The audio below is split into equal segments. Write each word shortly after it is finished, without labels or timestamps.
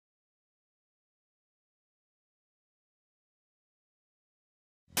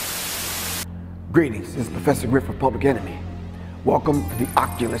Greetings, this is Professor Griff of WSHR. Welcome to the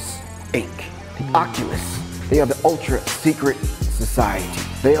Oculus Inc. The Oculus, they are the ultra secret society.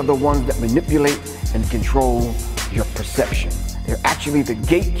 They are the ones that manipulate and control your perception. They're actually the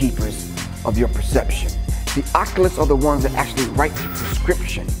gatekeepers of your perception. The Oculus are the ones that actually write the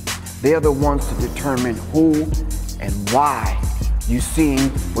prescription. They are the ones to determine who and why you're seeing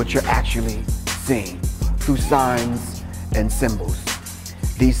what you're actually seeing through signs and symbols.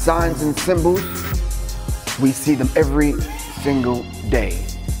 These signs and symbols, we see them every single day.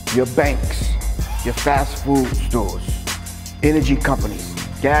 Your banks, your fast food stores, energy companies,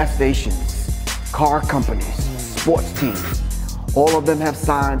 gas stations, car companies, sports teams, all of them have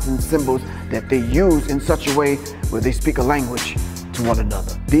signs and symbols that they use in such a way where they speak a language to one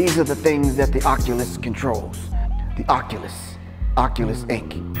another. These are the things that the Oculus controls. The Oculus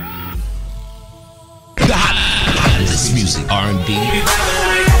Inc. The hottest music, R&B,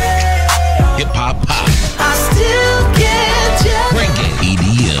 hip hop, pop, I still get you. reggae,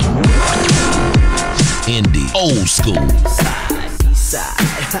 EDM, indie, old school,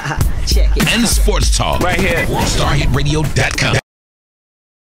 Side. Check it. and sports talk. Right here. WorldStarHitRadio.com.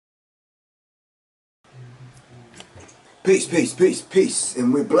 Peace.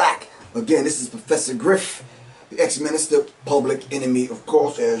 And we're black. Again, this is Professor Griff, the ex-minister, public enemy, of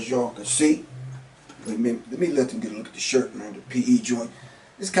course, as y'all can see. Let me let them get a look at the shirt, man, the PE joint.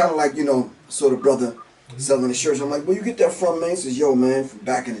 It's kind of like, you know, sort of brother selling the shirts. I'm like, where you get that from, man? He says, yo, man, from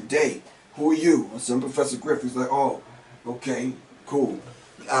back in the day. Who are you? I said, I'm Professor Griff. He's like, oh, okay, cool.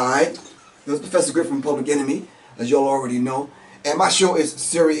 All right. This is Professor Griff from Public Enemy, as y'all already know. And my show is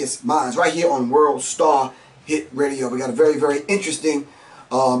Sirius Mindz, right here on World Star Hit Radio. We got a very, very interesting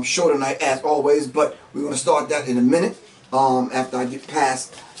show tonight, as always, but we're going to start that in a minute after I get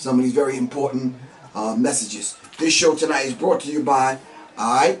past some of these very important messages. This show tonight is brought to you by,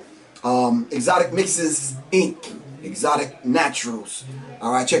 Exotic Mixes Inc., Exotic Naturals.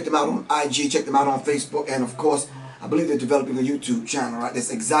 All right, check them out on IG, check them out on Facebook, and of course, I believe they're developing a YouTube channel, right? That's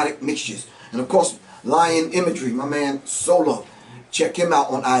Exotic Mixtures. And of course, Lion Imagery, my man Solo. Check him out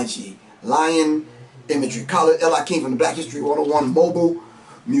on IG. Lion Imagery. Khalid El Hakim from the Black History 101 Mobile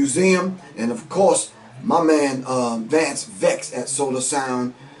Museum. And of course, my man Vance Vex at Solar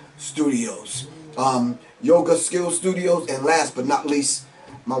Sound Studios. Yoga Skill Studios. And last but not least,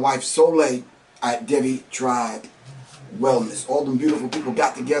 my wife Soleil at Devi Tribe Wellness. All them beautiful people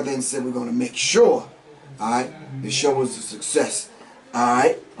got together and said we're going to make sure, the show was a success.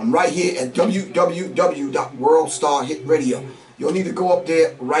 I'm right here at www.worldstarhitradio. You'll need to go up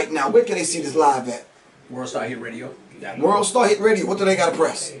there right now. Where can they see this live at? World Star Hit Radio. World Star Hit Radio. What do they got to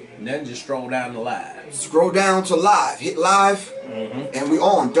press? And then just scroll down to live. Scroll down to live. Hit live. And we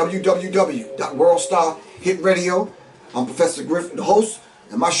on www.worldstarhitradio. I'm Professor Griff, the host,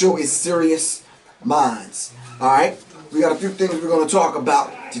 and my show is Sirius Mindz. Alright? We got a few things we're going to talk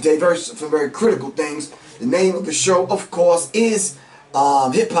about today. Some very critical things. The name of the show, of course, is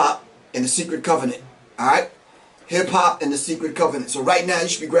Hip Hop and the Secret Covenant. Alright? Hip Hop and the Secret Covenant. So right now you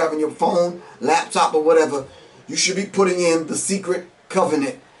should be grabbing your phone, laptop, or whatever. You should be putting in the Secret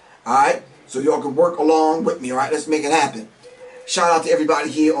Covenant. Alright? So y'all can work along with me. Alright? Let's make it happen. Shout out to everybody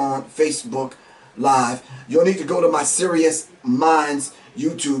here on Facebook Live. You'll need to go to my Sirius Mindz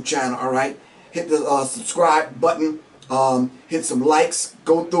YouTube channel. Alright? Hit the subscribe button. Hit some likes.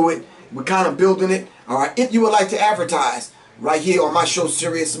 Go through it. We're kind of building it. Alright? If you would like to advertise right here on my show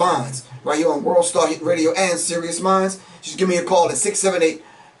Sirius Mindz, right here on World Star Hit Radio and Sirius Mindz, just give me a call at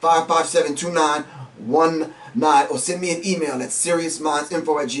 678-557-2919 or send me an email at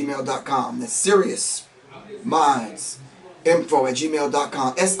seriousmindsinfo@gmail.com. That's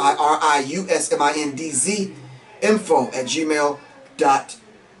seriousmindsinfo@gmail.com. SIRIUSMINDZ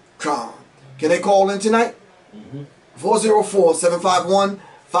info@gmail.com. Can they call in tonight?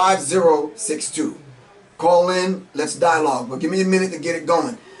 404-751-5062. Call in, let's dialogue. But give me a minute to get it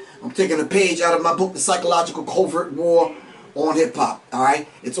going. I'm taking a page out of my book, The Psychological Covert War on Hip Hop. Alright?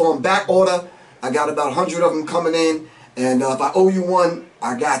 It's on back order. I got about 100 of them coming in. And if I owe you one,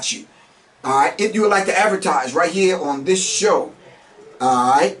 I got you. Alright? If you would like to advertise right here on this show,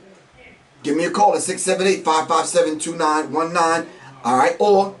 alright, give me a call at 678-557-2919. Alright?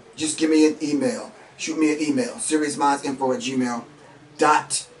 Or just give me an email. Shoot me an email.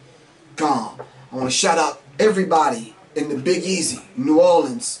 seriousmindsinfo@gmail.com. I want to shout out everybody in the Big Easy, New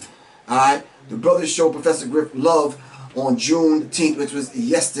Orleans. Alright? The Brothers Show Professor Griff Love on June 10th, which was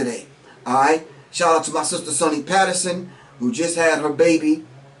yesterday. Alright? Shout out to my sister Sonny Patterson, who just had her baby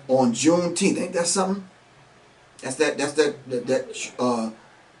on Juneteenth. Ain't that something? That's that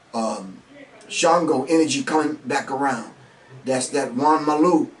Shango energy coming back around. That's that Juan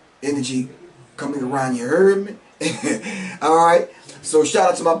Malu energy coming around, you heard me? Alright, so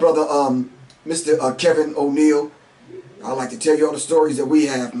shout out to my brother Mr. Kevin O'Neill. I like to tell you all the stories that we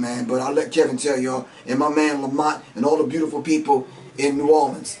have, man, but I'll let Kevin tell y'all, and my man Lamont, and all the beautiful people in New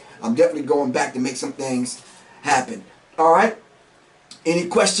Orleans. I'm definitely going back to make some things happen. Alright, any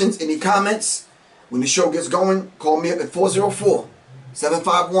questions, any comments? When the show gets going, call me up at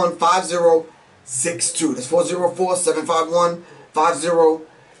 404-751-5062. That's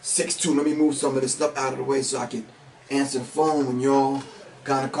 404-751-5062. Let me move some of this stuff out of the way so I can answer the phone when y'all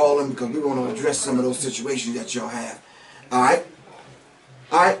kind of call in, because we want to address some of those situations that y'all have. Alright?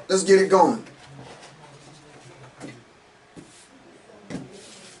 Alright, let's get it going.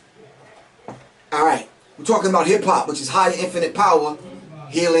 Alright, we're talking about hip-hop, which is higher infinite power,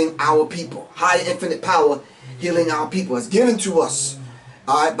 healing our people. Higher infinite power, healing our people. It's given to us,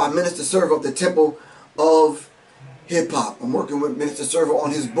 alright, by Minister Server of the Temple of Hip-Hop. I'm working with Minister Server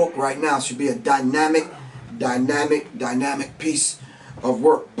on his book right now. It should be a dynamic piece of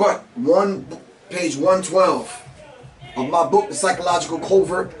work. But page 112 of my book, The Psychological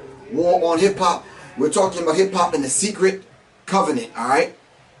Covert War on Hip-Hop, we're talking about hip-hop and the secret covenant, alright?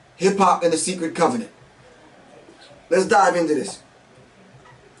 Hip-hop and the secret covenant. Let's dive into this.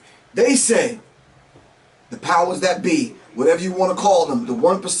 They say, the powers that be, whatever you want to call them, the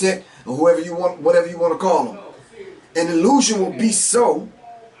 1% or whatever you want to call them, an illusion will be so,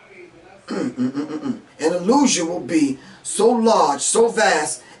 an illusion will be so large, so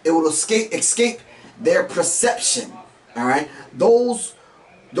vast, it will escape their perception. All right, those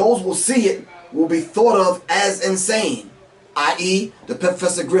will see it will be thought of as insane, i.e., the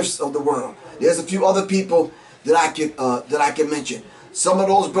Professor Griffs of the world. There's a few other people that I can mention. Some of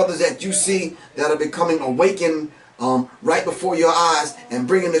those brothers that you see that are becoming awakened right before your eyes and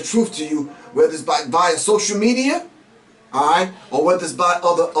bringing the truth to you, whether it's via social media, all right, or whether it's by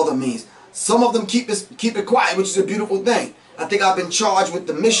other means. Some of them keep it quiet, which is a beautiful thing. I think I've been charged with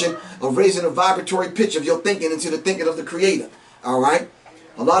the mission of raising a vibratory pitch of your thinking into the thinking of the Creator. All right?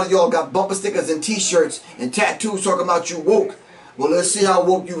 A lot of y'all got bumper stickers and t-shirts and tattoos talking about you woke. Well, let's see how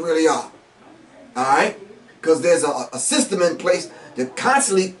woke you really are. All right? Because there's a system in place that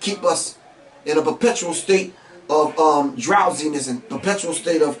constantly keep us in a perpetual state of drowsiness and perpetual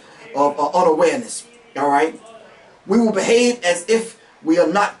state of unawareness. All right? We will behave as if we are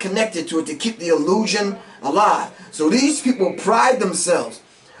not connected to it to keep the illusion alive. So these people pride themselves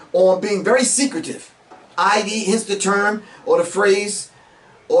on being very secretive, i.e., hence the term or the phrase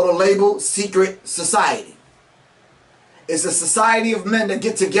or the label secret society. It's a society of men that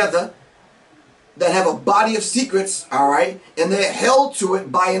get together that have a body of secrets, all right, and they're held to it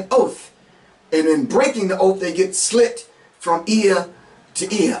by an oath. And in breaking the oath, they get slit from ear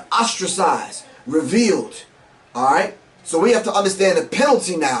to ear, ostracized, revealed, all right. So we have to understand the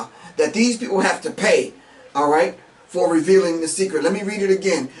penalty now that these people have to pay, all right, for revealing the secret. Let me read it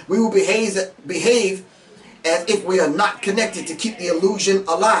again. We will behave as if we are not connected to keep the illusion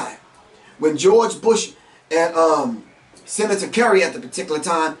alive. When George Bush and Senator Kerry at the particular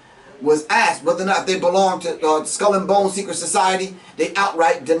time was asked whether or not they belonged to Skull and Bones Secret Society, they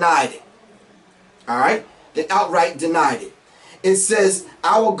outright denied it. All right? They outright denied it. It says,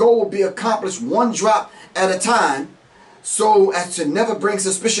 our goal will be accomplished one drop at a time so as to never bring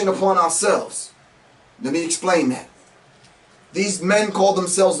suspicion upon ourselves. Let me explain that. These men call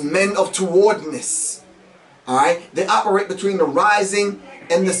themselves men of towardness. All right? They operate between the rising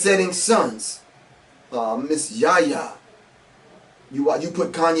and the setting suns. Miss Yaya, you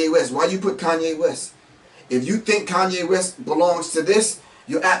put Kanye West. Why you put Kanye West? If you think Kanye West belongs to this,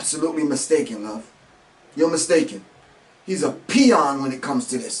 you're absolutely mistaken, love. You're mistaken. He's a peon when it comes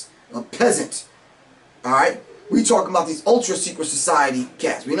to this. A peasant. All right? We talking about these ultra secret society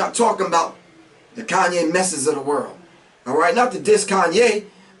cats. We're not talking about the Kanye messes of the world. All right? Not to diss Kanye,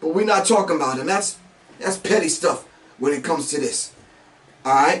 but we're not talking about him. That's petty stuff when it comes to this.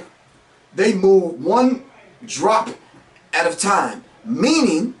 All right? They move one drop at a time,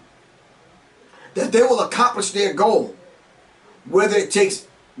 meaning that they will accomplish their goal, whether it takes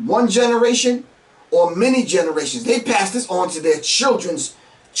one generation or many generations. They pass this on to their children's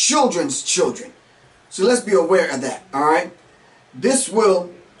children's children. So let's be aware of that, all right? This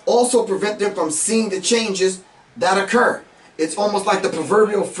will also prevent them from seeing the changes that occur. It's almost like the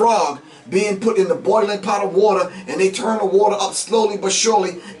proverbial frog being put in the boiling pot of water, and they turn the water up slowly but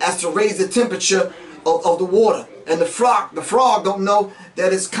surely as to raise the temperature of the water. And the frog don't know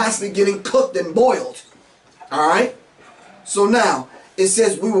that it's constantly getting cooked and boiled. All right? So now, it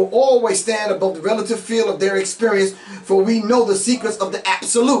says, we will always stand above the relative field of their experience, for we know the secrets of the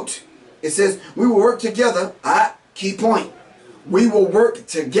absolute. It says, we will work together. Key point. We will work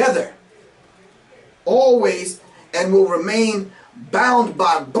together. always, and will remain bound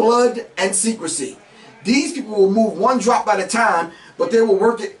by blood and secrecy. These people will move one drop at a time, but they will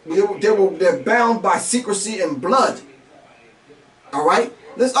work it. They're bound by secrecy and blood. All right,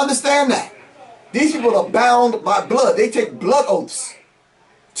 let's understand that. These people are bound by blood. They take blood oaths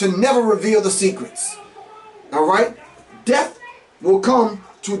to never reveal the secrets. All right, death will come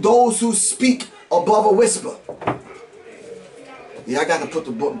to those who speak above a whisper. Yeah, I got to put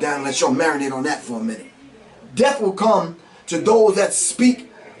the book down and let y'all marinate on that for a minute. Death will come to those that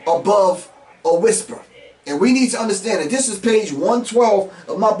speak above a whisper. And we need to understand that this is page 112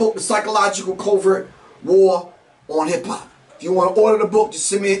 of my book, The Psychological Covert War on Hip Hop. If you want to order the book, just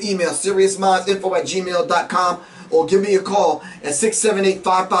send me an email, seriousmindsinfo@gmail.com, or give me a call at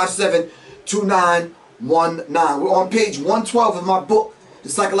 678-557-2919. We're on page 112 of my book, The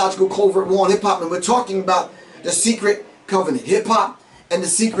Psychological Covert War on Hip Hop, and we're talking about the secret covenant. Hip hop and the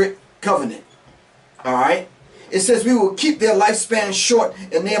secret covenant. Alright? It says we will keep their lifespan short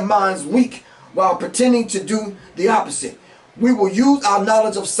and their minds weak while pretending to do the opposite. We will use our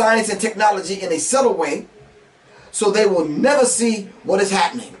knowledge of science and technology in a subtle way so they will never see what is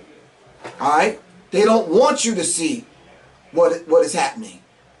happening. Alright? They don't want you to see what is happening.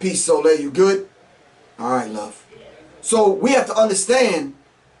 Peace, Soleil, you good? Alright, love. So we have to understand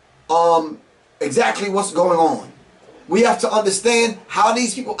exactly what's going on. We have to understand how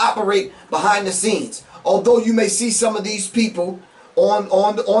these people operate behind the scenes. Although you may see some of these people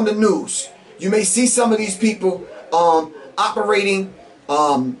on the news, you may see some of these people operating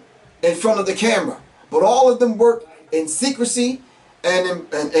in front of the camera, but all of them work in secrecy and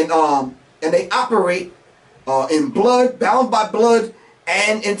they operate in blood, bound by blood,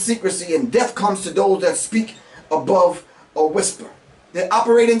 and in secrecy. And death comes to those that speak above a whisper. They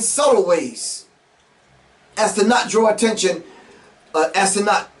operate in subtle ways, as to not draw attention,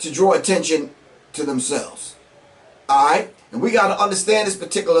 to themselves. All right, and we got to understand this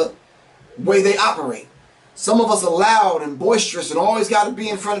particular way they operate. Some of us are loud and boisterous and always got to be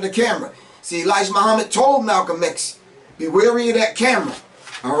in front of the camera. See, Elijah Muhammad told Malcolm X, be wary of that camera.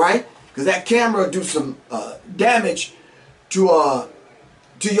 All right, because that camera will do some damage to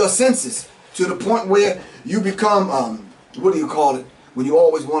your senses, to the point where you become what do you call it when you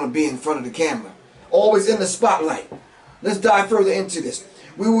always want to be in front of the camera, always in the spotlight. Let's dive further into this.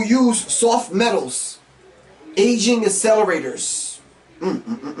 We will use soft metals, aging accelerators. We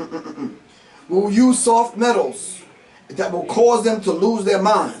will use soft metals that will cause them to lose their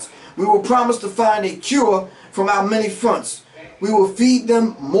minds. We will promise to find a cure from our many fronts. We will feed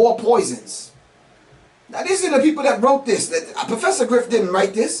them more poisons. Now, these are the people that wrote this. Professor Griff didn't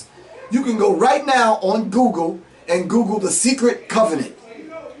write this. You can go right now on Google and Google the secret covenant.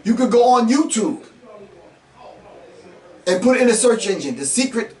 You could go on YouTube and put it in the search engine, the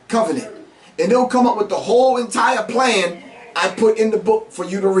secret covenant, and they'll come up with the whole entire plan I put in the book for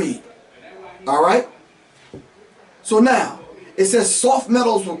you to read. All right? So now, it says soft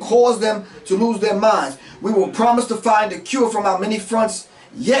metals will cause them to lose their minds. We will promise to find a cure from our many fronts,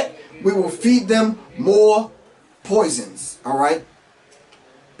 yet we will feed them more poisons. All right?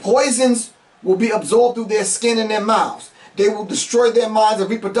 Poisons will be absorbed through their skin and their mouths. They will destroy their minds and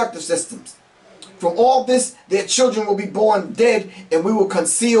reproductive systems. From all this, their children will be born dead, and we will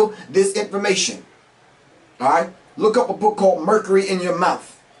conceal this information. All right? Look up a book called Mercury in Your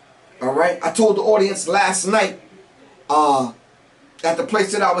Mouth. All right? I told the audience last night at the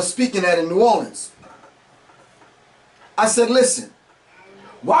place that I was speaking at in New Orleans. I said, listen,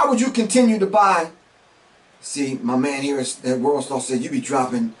 why would you continue to buy? See, my man here at World Star said, you be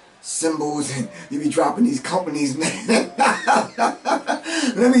dropping symbols and you be dropping these companies' names.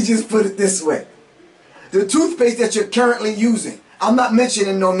 Let me just put it this way. The toothpaste that you're currently using, I'm not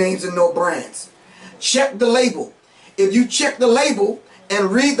mentioning no names and no brands. Check the label. If you check the label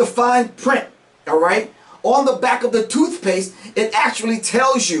and read the fine print, all right, on the back of the toothpaste, it actually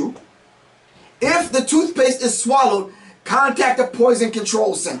tells you if the toothpaste is swallowed, contact a poison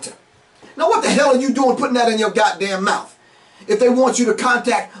control center. Now what the hell are you doing putting that in your goddamn mouth if they want you to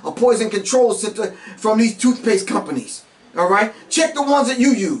contact a poison control center from these toothpaste companies? All right, check the ones that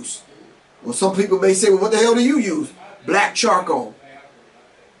you use. Well, some people may say, well, what the hell do you use? Black charcoal.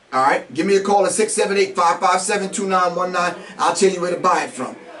 All right, give me a call at 678-557-2919. I'll tell you where to buy it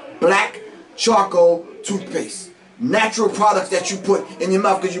from. Black charcoal toothpaste. Natural products that you put in your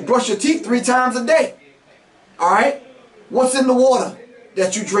mouth because you brush your teeth 3 times a day. All right? What's in the water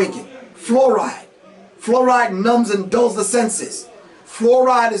that you're drinking? Fluoride. Fluoride numbs and dulls the senses.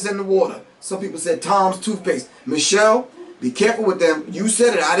 Fluoride is in the water. Some people said Tom's toothpaste. Michelle, be careful with them. You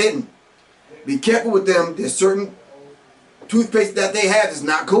said it, I didn't. Be careful with them. There's certain toothpaste that they have that's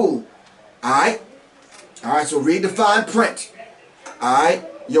not cool. Alright? All right, so read the fine print. All right,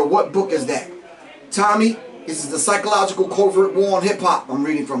 yo, what book is that? Tommy, this is the Psychological Covert War on Hip Hop. I'm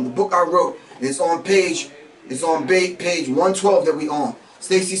reading from the book I wrote. It's on page 112 that we on.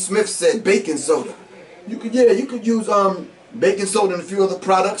 Stacy Smith said baking soda. You could use baking soda and a few other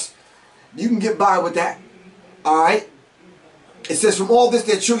products. You can get by with that. All right. It says, from all this,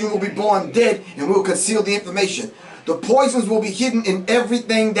 their children will be born dead and will conceal the information. The poisons will be hidden in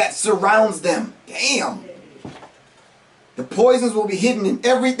everything that surrounds them. Damn. The poisons will be hidden in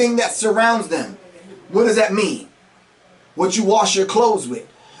everything that surrounds them. What does that mean? What you wash your clothes with.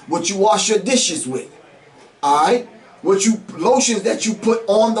 What you wash your dishes with. Alright? Lotions that you put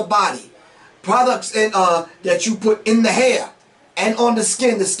on the body. Products that you put in the hair and on the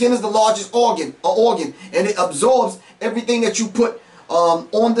skin. The skin is the largest organ, and it absorbs everything that you put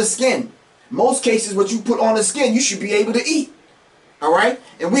on the skin. Most cases, what you put on the skin, you should be able to eat. Alright?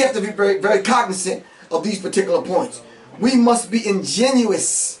 And we have to be very, very cognizant of these particular points. We must be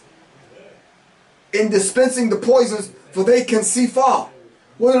ingenious in dispensing the poisons, for they can see far.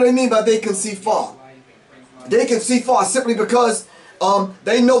 What do they mean by they can see far? They can see far simply because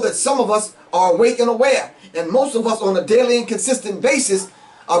they know that some of us are awake and aware. And most of us on a daily and consistent basis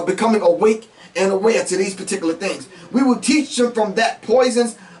are becoming awake and aware to these particular things. We will teach them from that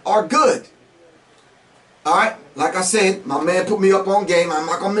poisons are good. Alright, like I said, my man put me up on game. I'm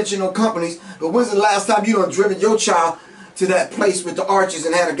not going to mention no companies, but when's the last time you done driven your child to that place with the arches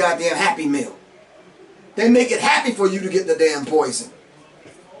and had a goddamn Happy Meal? They make it happy for you to get the damn poison.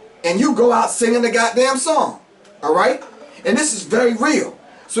 And you go out singing the goddamn song. Alright? And this is very real.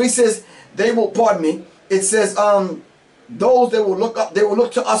 So he says, they will, pardon me, it says, those that will look up, they will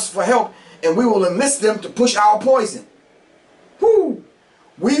look to us for help, and we will enlist them to push our poison. Whoo!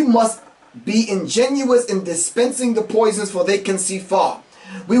 We must be ingenious in dispensing the poisons, for they can see far.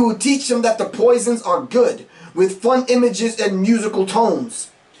 We will teach them that the poisons are good, with fun images and musical tones.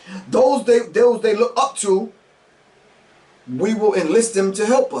 Those they look up to, we will enlist them to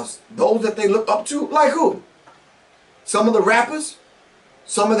help us. Those that they look up to, like who? Some of the rappers,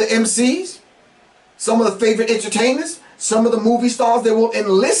 some of the MCs, some of the favorite entertainers, some of the movie stars they will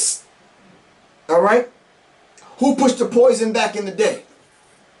enlist. Alright? Who pushed the poison back in the day?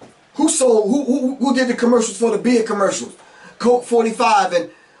 Who did the commercials for the beer commercials? Coke 45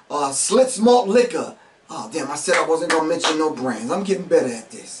 and Slits Malt Liquor. Oh damn, I said I wasn't going to mention no brands. I'm getting better at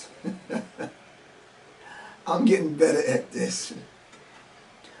this. I'm getting better at this.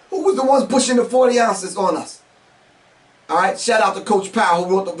 Who was the ones pushing the 40 ounces on us? Alright, shout out to Coach Powell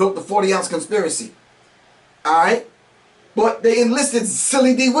who wrote the 40 ounce conspiracy. Alright? But they enlisted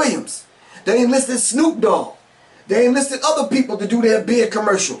Silly D. Williams. They enlisted Snoop Dogg. They enlisted other people to do their beer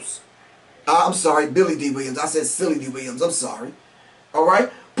commercials. I'm sorry, Billy D. Williams. I said Silly D. Williams. I'm sorry.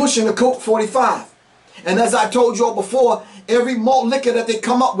 Alright? Pushing the Coke 45. And as I told you all before, every malt liquor that they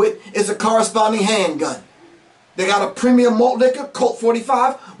come up with is a corresponding handgun. They got a premium malt liquor, Colt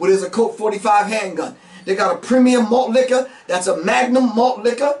 45, where there's a Colt 45 handgun. They got a premium malt liquor, that's a Magnum malt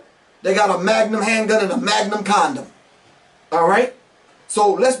liquor. They got a Magnum handgun and a Magnum condom. Alright?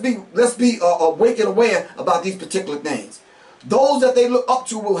 So let's be awake and aware about these particular things. Those that they look up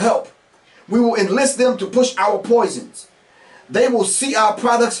to will help. We will enlist them to push our poisons. They will see our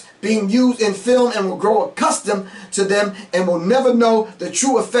products being used in film and will grow accustomed to them and will never know the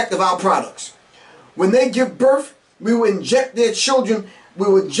true effect of our products. When they give birth, we will inject their children, we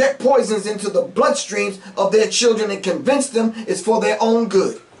will inject poisons into the bloodstreams of their children and convince them it's for their own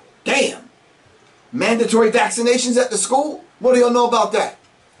good. Damn. Mandatory vaccinations at the school? What do y'all know about that?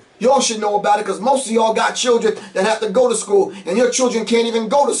 Y'all should know about it because most of y'all got children that have to go to school, and your children can't even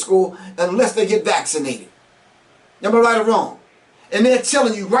go to school unless they get vaccinated. Am I right or wrong? And they're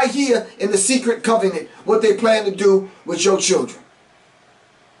telling you right here in the secret covenant what they plan to do with your children.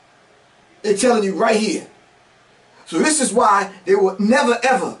 They're telling you right here. So this is why they will never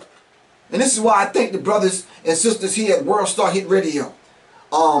ever, and this is why I thank the brothers and sisters here at World Star Hit Radio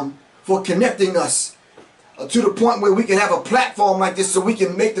for connecting us to the point where we can have a platform like this so we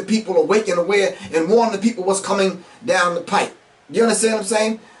can make the people awake and aware and warn the people what's coming down the pipe. You understand what I'm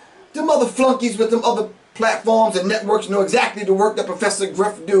saying? Them other flunkies with them other platforms and networks know exactly the work that Professor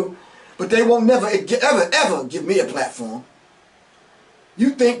Griff do, but they won't never ever give me a platform.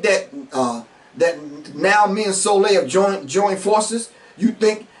 You think that that now me and Soleil have joined forces? You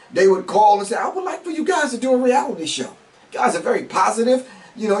think they would call and say, I would like for you guys to do a reality show. You guys are very positive.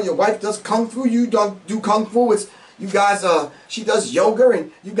 You know, your wife does kung fu, you don't do kung fu. It's you guys she does yoga,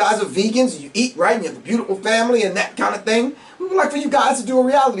 and you guys are vegans, and you eat right, and you have a beautiful family and that kind of thing. We would like for you guys to do a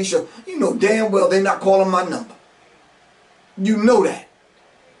reality show. You know damn well they're not calling my number. You know that.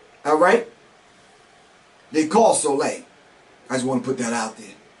 Alright? They call Soleil. I just want to put that out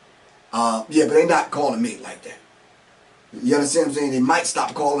there. Yeah, but they not calling me like that. You understand what I'm saying? They might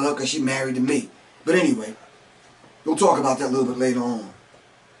stop calling her because she married to me. But anyway, we'll talk about that a little bit later on.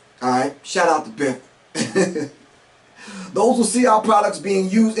 Alright, shout out to Griff. Those will see our products being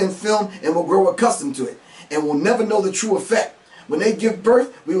used in film and will grow accustomed to it and will never know the true effect. When they give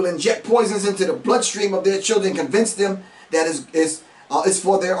birth, we will inject poisons into the bloodstream of their children, convince them that it's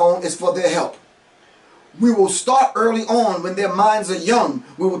for their help. We will start early on when their minds are young.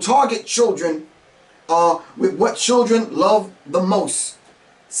 We will target children with what children love the most.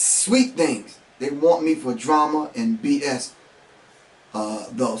 Sweet things. They want me for drama and BS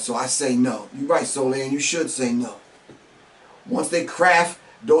though, so I say no. You're right, Soleil, and you should say no. Once they craft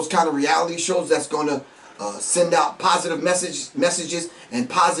those kind of reality shows that's going to send out positive messages and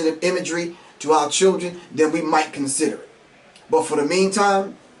positive imagery to our children, then we might consider it. But for the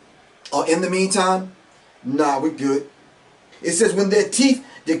meantime, or in the meantime, nah, we're good. It says when their teeth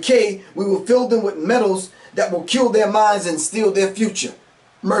decay, we will fill them with metals that will kill their minds and steal their future.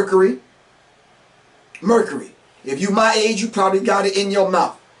 Mercury. Mercury. If you my age, you probably got it in your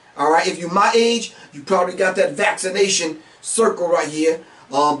mouth. Alright, if you my age, you probably got that vaccination circle right here.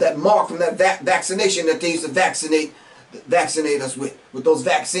 That mark from that vaccination that they used to vaccinate us with those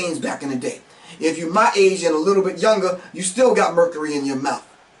vaccines back in the day. If you my age and a little bit younger, you still got mercury in your mouth.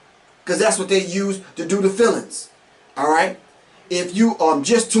 Because that's what they use to do the fillings. Alright? If you are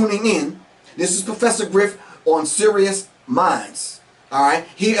just tuning in, this is Professor Griff on Sirius Mindz. Alright?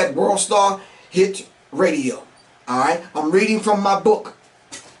 Here at World Star Hit Radio. Alright? I'm reading from my book,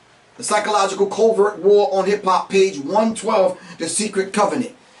 The Psychological Covert War on Hip Hop, page 112, The Secret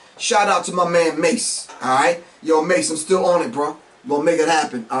Covenant. Shout out to my man Mace. Alright? Yo, Mace, I'm still on it, bro. I'm gonna make it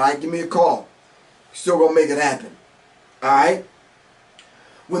happen. Alright? Give me a call. Still gonna make it happen. Alright?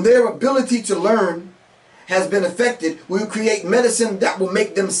 When their ability to learn has been affected, we will create medicine that will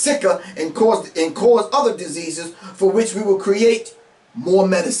make them sicker and cause other diseases, for which we will create more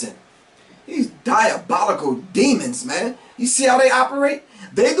medicine. These diabolical demons, man. You see how they operate?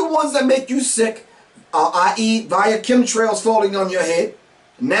 They're the ones that make you sick, i.e. via chemtrails falling on your head,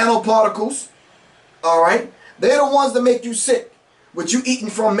 nanoparticles, alright? They're the ones that make you sick, with you eating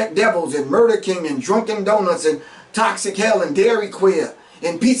from McDevils and Murder King and Drunken Donuts and Toxic Hell and Dairy Queer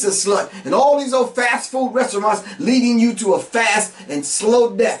and Pizza Slut and all these old fast food restaurants leading you to a fast and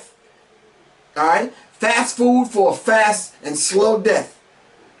slow death. Alright? Fast food for a fast and slow death.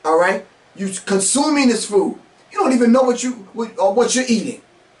 Alright? You consuming this food. You don't even know what you're eating.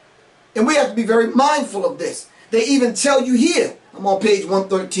 And we have to be very mindful of this. They even tell you here. I'm on page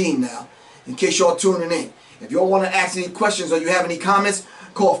 113 now, in case y'all tuning in. If y'all want to ask any questions or you have any comments,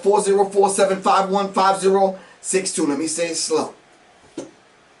 call 404-751-5062. Let me say it slow.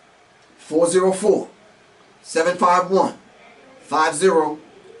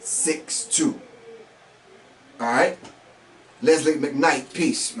 404-751-5062. Alright? Leslie McKnight,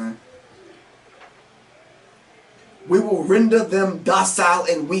 peace, man. We will render them docile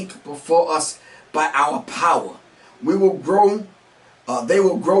and weak before us by our power. We will grow, they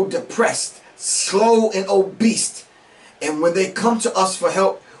will grow depressed, slow and obese. And when they come to us for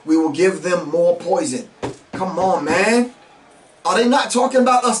help, we will give them more poison. Come on, man. Are they not talking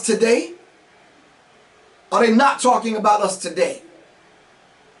about us today? Are they not talking about us today?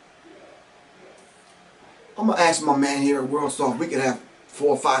 I'm going to ask my man here at World Star if we could have 4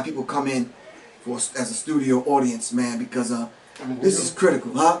 or 5 people come in as a studio audience, man, because this is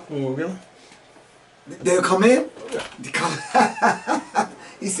critical, huh? They'll come in?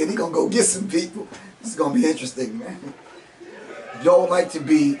 He said he's going to go get some people. This is going to be interesting, man. If y'all would like to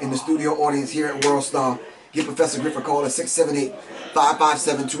be in the studio audience here at World Star, give Professor Griff a call at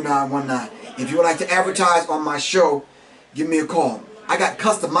 678-557-2919. If you would like to advertise on my show, give me a call. I got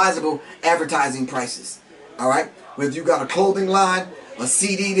customizable advertising prices. Alright? Whether you got a clothing line, a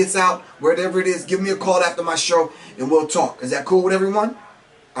CD that's out, whatever it is, give me a call after my show and we'll talk. Is that cool with everyone?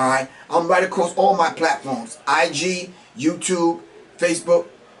 Alright? I'm right across all my platforms. IG, YouTube, Facebook,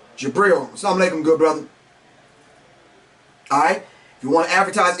 Jabril. Assalamu alaikum, good brother. Alright? If you want to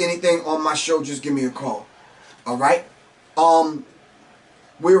advertise anything on my show, just give me a call. Alright?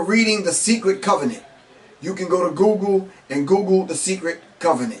 We're reading The Secret Covenant. You can go to Google and Google The Secret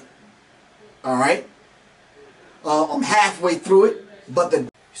Covenant. Alright? I'm halfway through it, but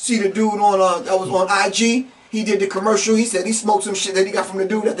see the dude on that was on IG? He did the commercial. He said he smoked some shit that he got from the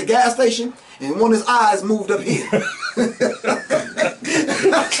dude at the gas station, and one of his eyes moved up here.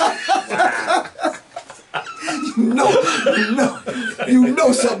 You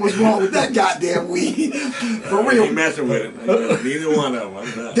know something was wrong with that goddamn weed. For real. Ain't messing with it. Neither one of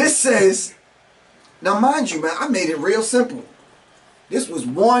them. This says Now, mind you, man, I made it real simple. This was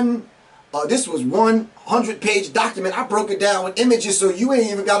one 100-page document. I broke it down with images, so you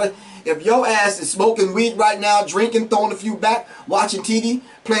ain't even gotta. If your ass is smoking weed right now, drinking, throwing a few back, watching TV,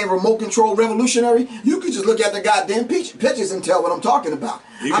 playing remote control revolutionary, you could just look at the goddamn pictures and tell what I'm talking about.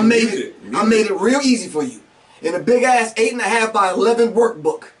 I made it real easy for you in a big ass 8.5 by 11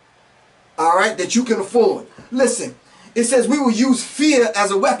 workbook. All right, that you can afford. Listen, it says we will use fear as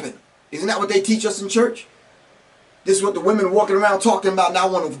a weapon. Isn't that what they teach us in church? This is what the women walking around talking about now,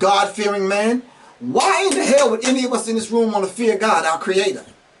 one of God-fearing man. Why in the hell would any of us in this room want to fear God, our creator?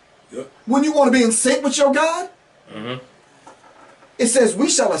 Yep. Wouldn't you want to be in sync with your God? Mm-hmm. It says, we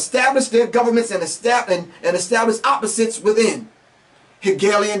shall establish their governments and establish opposites within.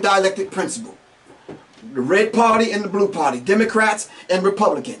 Hegelian dialectic principle. The red party and the blue party. Democrats and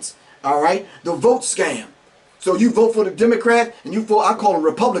Republicans. All right? The vote scam. So you vote for the Democrat and you vote, I call them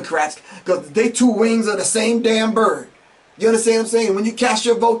Republicrats, because they two wings of the same damn bird. You understand what I'm saying? When you cast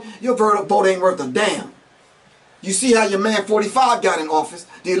your vote ain't worth a damn. You see how your man 45 got in office.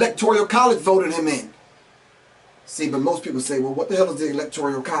 The Electoral College voted him in. See, but most people say, well, what the hell is the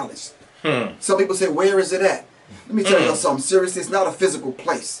Electoral College? Some people say, where is it at? Let me tell you something. Seriously, it's not a physical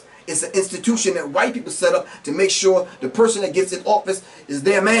place. It's an institution that white people set up to make sure the person that gets in office is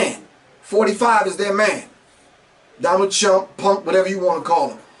their man. 45 is their man. Donald Trump, punk, whatever you want to call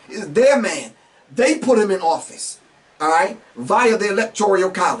him. Is their man. They put him in office. All right? Via the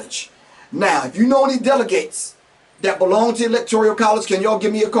Electoral College. Now, if you know any delegates that belong to the Electoral College, can y'all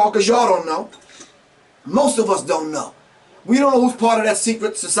give me a call? Because y'all don't know. Most of us don't know. We don't know who's part of that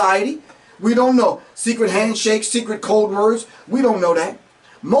secret society. We don't know. Secret handshakes, secret code words. We don't know that.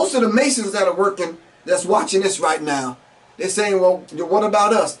 Most of the Masons that are working, that's watching this right now, they're saying, well, what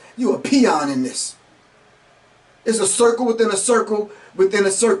about us? You're a peon in this. It's a circle within a circle within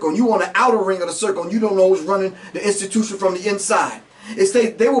a circle. And you on the outer ring of the circle, and you don't know who's running the institution from the inside. It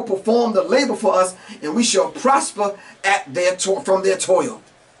says they will perform the labor for us, and we shall prosper at from their toil.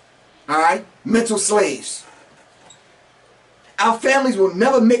 All right? Mental slaves. Our families will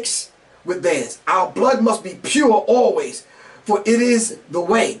never mix with theirs. Our blood must be pure always, for it is the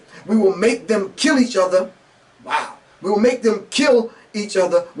way. We will make them kill each other. Wow. We will make them kill each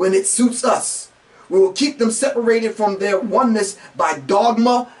other when it suits us. We will keep them separated from their oneness by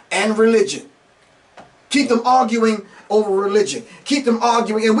dogma and religion. Keep them arguing over religion. Keep them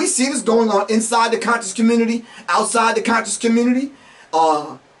arguing. And we see this going on inside the conscious community, outside the conscious community.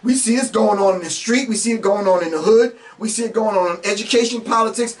 We see this going on in the street. We see it going on in the hood. We see it going on in education,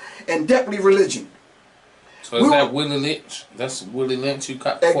 politics, and definitely religion. So is that Willie Lynch? That's Willie Lynch you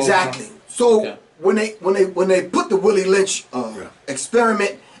got. Exactly. So okay. when they put the Willie Lynch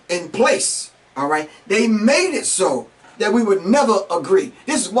experiment in place, all right, they made it so that we would never agree.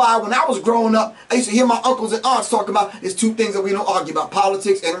 This is why when I was growing up, I used to hear my uncles and aunts talk about there's two things that we don't argue about: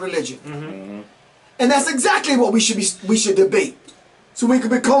 politics and religion. Mm-hmm. And that's exactly what we should debate, so we can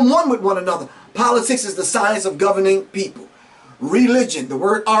become one with one another. Politics is the science of governing people. Religion, the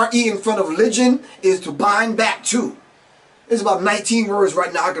word R-E in front of religion, is to bind back to. There's about 19 words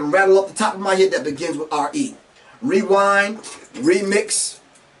right now I can rattle off the top of my head that begins with R-E. Rewind, remix,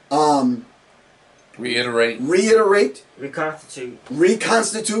 reiterate,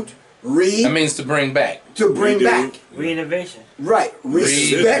 reconstitute, that means to bring back. To bring back. Reinnovation. Right.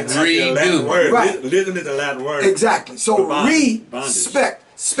 Respect. Redo. Right. Living is the Latin word. Exactly. So respect.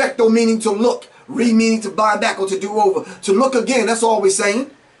 Specto meaning to look. Re meaning to bind back or to do over. To look again. That's all we're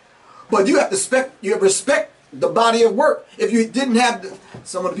saying. But you have to respect the body of work. If you didn't have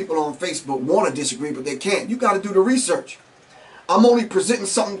some of the people on Facebook want to disagree, but they can't. You got to do the research. I'm only presenting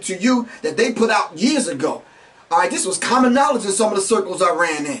something to you that they put out years ago. All right, this was common knowledge in some of the circles I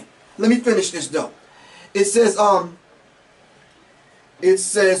ran in. Let me finish this though. It says,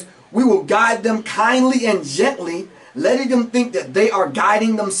 we will guide them kindly and gently, letting them think that they are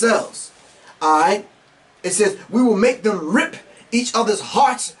guiding themselves. All right. It says, we will make them rip each other's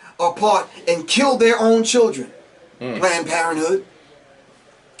hearts apart and kill their own children. Planned Parenthood.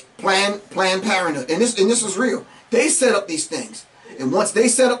 Planned Parenthood. And this is real. They set up these things. And once they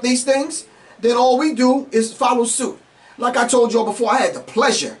set up these things, then all we do is follow suit. Like I told y'all before, I had the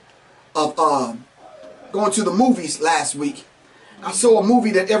pleasure of going to the movies last week. I saw a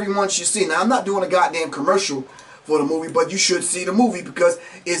movie that everyone should see. Now, I'm not doing a goddamn commercial for the movie, but you should see the movie because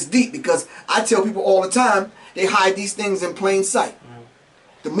it's deep. Because I tell people all the time, they hide these things in plain sight.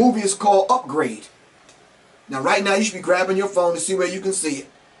 The movie is called Upgrade. Now, right now, you should be grabbing your phone to see where you can see it.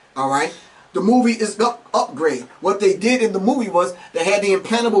 All right? The movie is Upgrade. What they did in the movie was they had the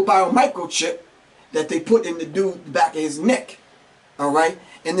implantable biomicrochip that they put in the dude's back of his neck. All right?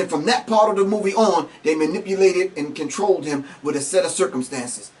 And then from that part of the movie on, they manipulated and controlled him with a set of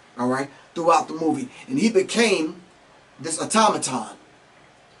circumstances, all right, throughout the movie. And he became this automaton,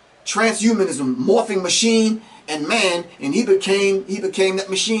 transhumanism, morphing machine and man, and he became that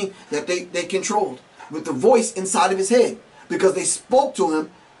machine that they controlled with the voice inside of his head, because they spoke to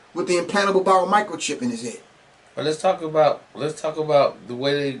him with the implantable biomicrochip in his head. But let's talk about the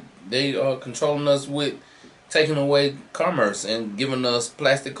way they are controlling us with taking away commerce and giving us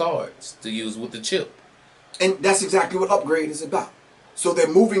plastic cards to use with the chip. And that's exactly what Upgrade is about. So they're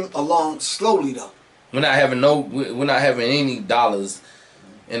moving along slowly though. We're not having any dollars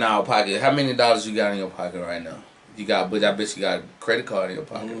in our pocket. How many dollars you got in your pocket right now? But I bet you got a credit card in your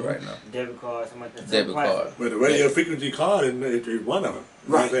pocket right now. Debit card, something like that. Debit card. But the radio frequency card is one of them.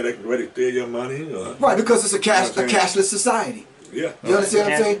 Right. They can ready to steal your money. Or, Right, because it's a cashless society. yeah. You understand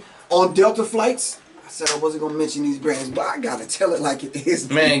what I'm saying? On Delta flights, I said I wasn't going to mention these brands, but I got to tell it like it is.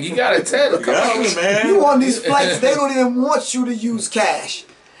 Man, you gotta tell it. Come on, man. You on these flights, they don't even want you to use cash.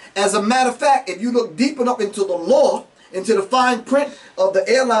 As a matter of fact, if you look deep enough into the law, into the fine print of the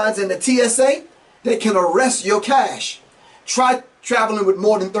airlines and the TSA, they can arrest your cash. Try traveling with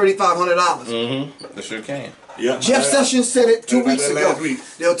more than $3,500. Mm-hmm. They sure can. Yeah. Jeff Sessions said it 2 weeks ago.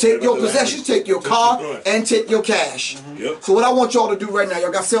 They'll take your possessions, take your car, and take your cash. Yep. So what I want y'all to do right now,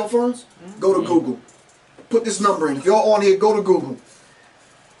 y'all got cell phones? Go to Google. Put this number in. If y'all on here, go to Google.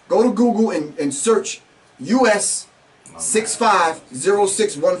 Go to Google and search US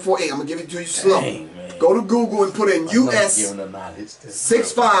 6506148. I'm going to give it to you slow. Dang, man. Go to Google and put in US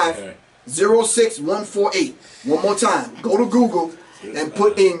 6506148. One more time. Go to Google and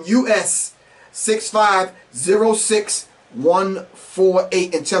put in US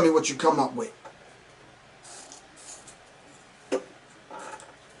 6506148 and tell me what you come up with.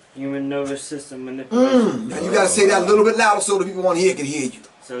 Human nervous system manipulation. Now you got to say that a little bit louder so the people on here can hear you.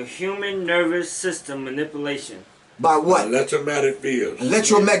 So human nervous system manipulation. By what? Electromagnetic fields.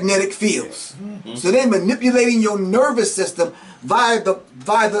 Electromagnetic fields. So they're manipulating your nervous system via the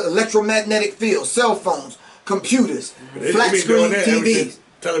electromagnetic field. Cell phones, computers, flat screen TVs.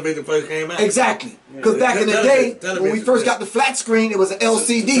 Television first came out. Exactly. Because back in the day, when we first got the flat screen, it was an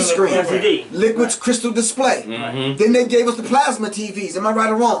LCD screen. LCD. Liquid crystal display. Then they gave us the plasma TVs. Am I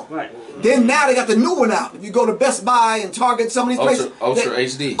right or wrong? Right. Then now they got the new one out. If you go to Best Buy and Target, some of these places. Ultra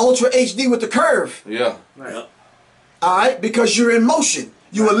HD. Ultra HD with the curve. Yeah. Right. Alright? Because you're in motion.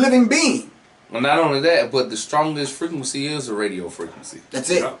 You're a living being. Well, not only that, but the strongest frequency is a radio frequency. That's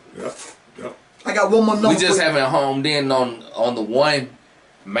it. Yeah. I got one more number. We just for you. haven't homed in on the one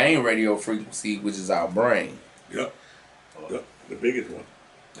main radio frequency, which is our brain. Yep. The biggest one.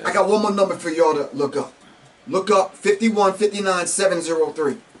 I got one more number for y'all to look up. Look up 51 59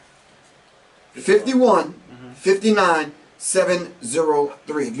 703. 51 59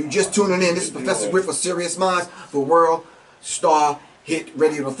 703. If you're just tuning in, this is Professor Griff for Sirius Mindz for World Star Hit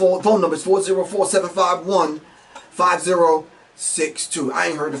Radio. The phone number is 404-751-5062. I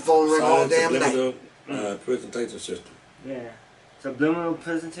ain't heard the phone ring all damn night. Presentation system. Yeah. Subliminal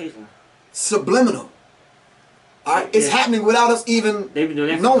presentation. Subliminal. Alright, it's happening without us even They've been doing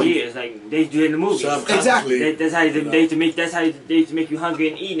that for knowing. years. Like they do in the movies. Exactly. That's how they used to make you hungry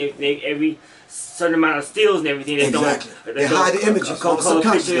and eat. And every certain amount of stills and everything. Exactly. They hide the images. Coca-Cola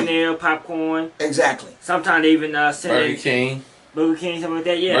picture in there, popcorn. Exactly. Sometimes they even send Burger in King. Burger King, something like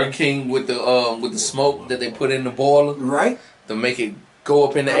that. Yeah. Burger King with the smoke that they put in the boiler. Right. To make it go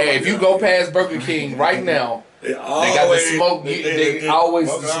up in the air. If you go past BurgerKing right now, they got the smoke. They always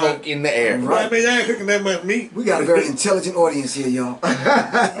the smoke in the air. Right, man, they ain't cooking that much meat. We got a very intelligent audience here, y'all.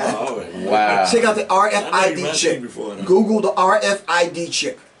 Wow. Check out the RFID chip. Google the RFID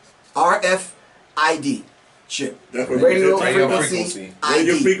chip. RFID chip. That's what Radio frequency.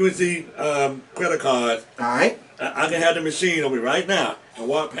 Radio ID. frequency credit card. Alright? I can have the machine on me right now and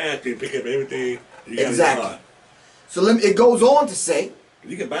walk past you and pick up everything you got Exactly. in your card. So it goes on to say,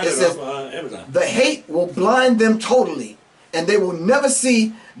 You can buy it that says, off Amazon. the hate will blind them totally, and they will never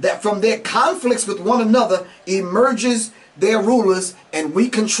see that from their conflicts with one another emerges their rulers, and we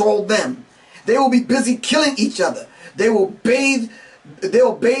control them. They will be busy killing each other. They'll bathe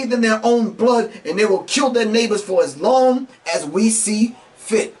in their own blood, and they will kill their neighbors for as long as we see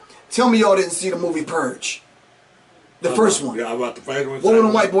fit. Tell me y'all didn't see the movie Purge. The first one. Yeah, about the first one. What were the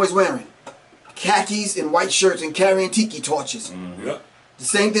white boys wearing? Khakis and white shirts and carrying tiki torches. Yep. The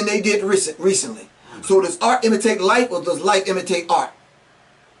same thing they did recently. So does art imitate life, or does life imitate art?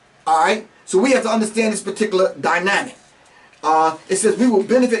 Alright? So we have to understand this particular dynamic. It says we will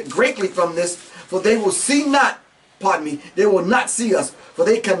benefit greatly from this, for they will see not, pardon me, they will not see us, for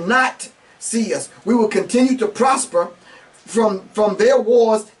they cannot see us. We will continue to prosper from their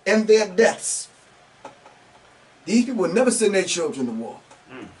wars and their deaths. These people would never send their children to war.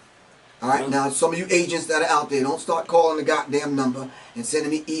 All right, now some of you agents that are out there, don't start calling the goddamn number and sending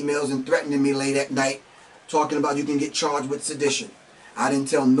me emails and threatening me late at night talking about you can get charged with sedition. I didn't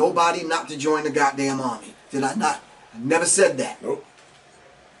tell nobody not to join the goddamn army. Did I not? I never said that. Nope.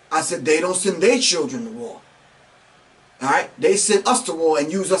 I said they don't send their children to war. All right? They send us to war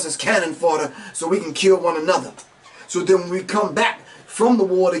and use us as cannon fodder so we can kill one another. So then when we come back from the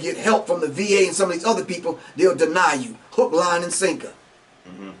war to get help from the VA and some of these other people, they'll deny you. Hook, line, and sinker.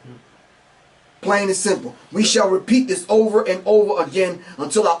 Plain and simple. We shall repeat this over and over again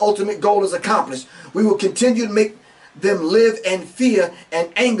until our ultimate goal is accomplished. We will continue to make them live in fear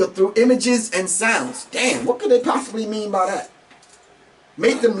and anger through images and sounds. Damn, what could they possibly mean by that?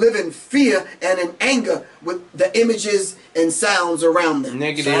 Make them live in fear and in anger with the images and sounds around them.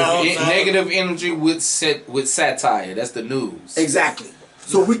 Negative energy with satire. That's the news. Exactly.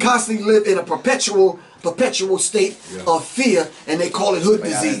 So we constantly live in a perpetual state of fear, and they call it hood I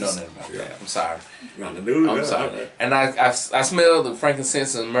didn't know disease. nothing about that. I'm sorry. On the news, I'm sorry. And I smell the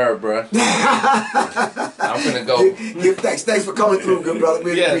frankincense and myrrh, bruh. I'm finna go. Give thanks. Thanks for coming through, good brother.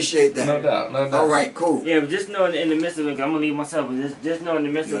 We appreciate that. No doubt. No doubt. All right, cool. Yeah, but just know in the midst of it, I'm gonna leave myself, but just know in the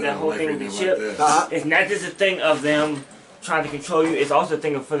midst of that whole thing with the chip, it's not just a thing of them trying to control you, it's also a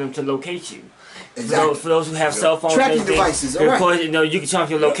thing for them to locate you. Exactly. For those who have cell phones, Tracking devices, all of right. course, you know, you can turn off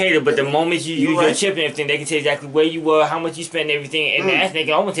your locator, but the moment you use your chip and everything, they can tell exactly where you were, how much you spent, and everything, and they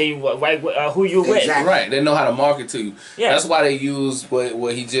can almost tell you who you're with. Right, they know how to market to you. Yeah. That's why they use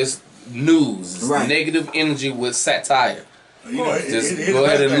what he just news. Right. Negative energy with satire. You know, Just go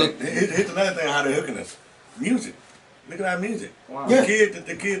ahead and look. Here's another thing how they're hooking us. Music. Look at our music. Wow. Yeah.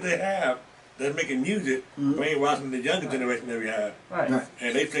 The kids they have, they're making music. We ain't watching the younger generation that we have. Right. Right.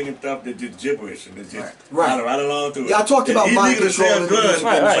 And they singing stuff that's just gibberish and it's just Right. right along through it. Yeah, I talked about It's mind illegal to control sell and drugs,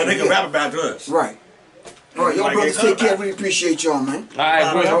 right. so they can rap about drugs. Right. All right, y'all Like brothers they take care. talk We appreciate y'all, man. All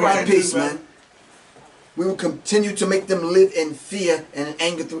right, bro. All right, Okay. peace, man. We will continue to make them live in fear and in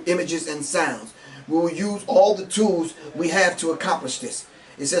anger through images and sounds. We will use all the tools we have to accomplish this.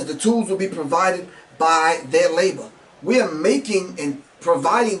 It says the tools will be provided by their labor. We are making and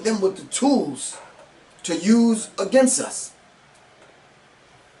providing them with the tools to use against us.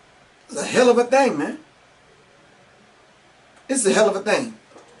 It's a hell of a thing, man. It's a hell of a thing.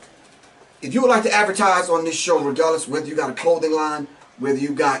 If you would like to advertise on this show, regardless whether you got a clothing line, whether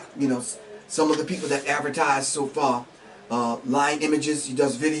you got, you know, some of the people that advertise so far, Line Images, he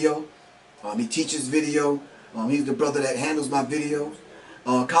does video, he teaches video, he's the brother that handles my videos.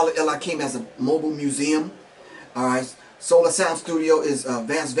 Khalid El Hakim has a mobile museum. All right, Solar Sound Studio is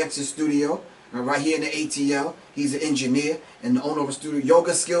Vance Vex's studio, right here in the ATL. He's an engineer and the owner of a studio.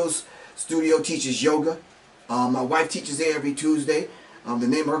 Yoga Skills Studio teaches yoga. My wife teaches there every Tuesday. The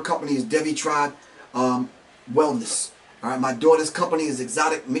name of her company is Devi Tribe Wellness. All right, my daughter's company is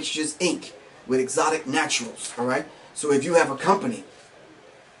Exotic Mixtures Inc. with exotic naturals. All right, so if you have a company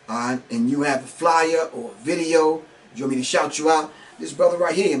and you have a flyer or a video, you want me to shout you out, this brother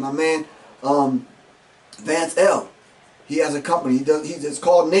right here, my man Vance L. He has a company. It's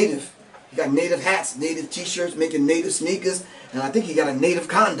called Native. He got native hats, native t-shirts, making native sneakers, and I think he got a native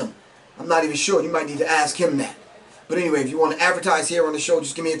condom. I'm not even sure. You might need to ask him that. But anyway, if you want to advertise here on the show,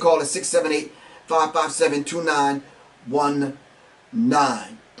 just give me a call at 678-557-2919.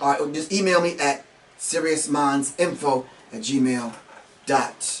 All right, or just email me at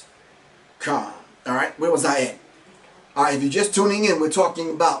seriousminds.info@gmail.com. All right, where was I at? All right, if you're just tuning in, we're talking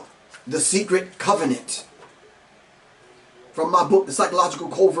about The Secret Covenant. From my book, The Psychological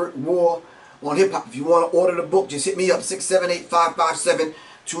Covert War on Hip Hop. If you want to order the book, just hit me up,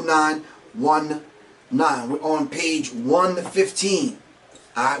 678-557-2919. We're on page 115.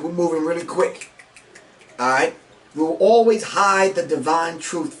 Alright, we're moving really quick. Alright, we will always hide the divine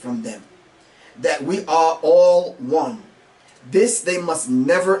truth from them, that we are all one. This they must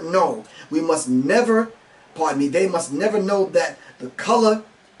never know. We must never, they must never know that the color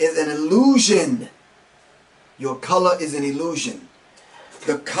is an illusion. Your color is an illusion.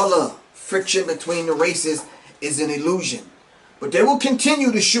 The color friction between the races is an illusion. But they will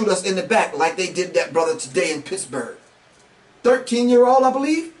continue to shoot us in the back like they did that brother today in Pittsburgh. 13-year-old, I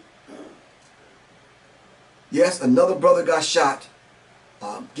believe. Yes, another brother got shot,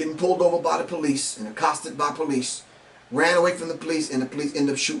 getting pulled over by the police and accosted by police, ran away from the police, and the police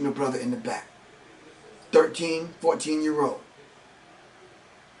ended up shooting the brother in the back. 13, 14-year-old.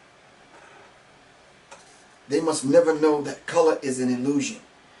 They must never know that color is an illusion.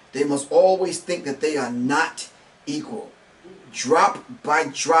 They must always think that they are not equal. Drop by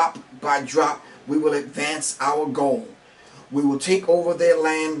drop by drop, we will advance our goal. We will take over their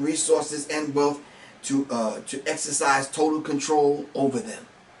land, resources, and wealth to exercise total control over them.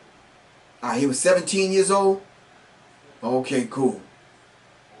 He was 17 years old. Okay, cool.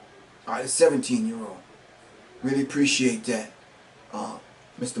 All right, a 17-year-old. Really appreciate that,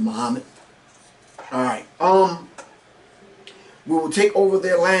 Mr. Muhammad. All right. We will take over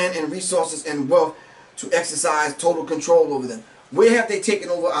their land and resources and wealth to exercise total control over them. Where have they taken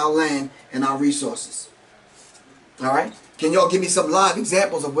over our land and our resources? All right. Can y'all give me some live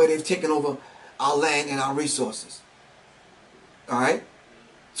examples of where they've taken over our land and our resources? All right.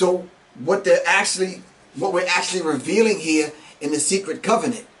 So what we're actually revealing here in the secret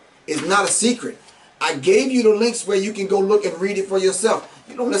covenant is not a secret. I gave you the links where you can go look and read it for yourself.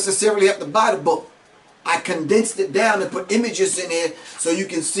 You don't necessarily have to buy the book. I condensed it down and put images in here so you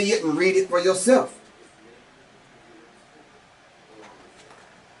can see it and read it for yourself.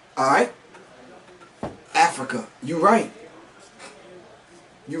 Alright? Africa. You're right.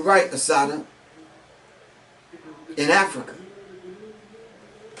 You're right, Asada. In Africa.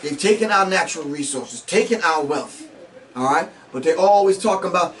 They've taken our natural resources, taken our wealth. Alright? But they're always talking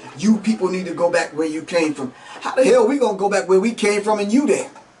about, you people need to go back where you came from. How the hell are we going to go back where we came from and you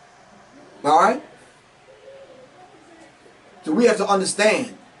there? Alright? So we have to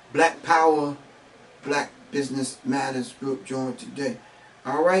understand. Black Power, Black Business Matters group joined today.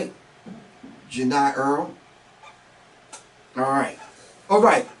 Alright? Janai Earl. Alright.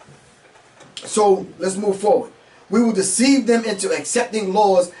 Alright. So let's move forward. We will deceive them into accepting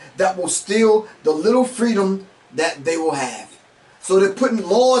laws that will steal the little freedom that they will have. So they're putting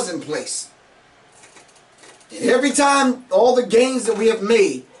laws in place. And every time all the gains that we have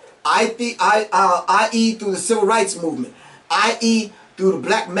made, i.e. through the civil rights movement, i.e. through the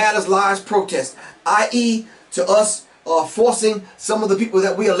Black Matters Lives protest, i.e. to us forcing some of the people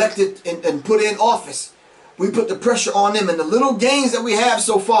that we elected and put in office, we put the pressure on them. And the little gains that we have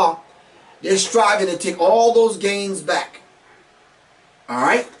so far, they're striving to take all those gains back.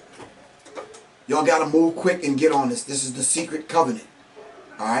 Alright? Y'all got to move quick and get on this. This is the secret covenant.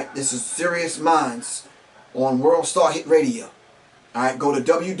 Alright? This is Sirius Mindz on World Star Hit Radio. Alright? Go to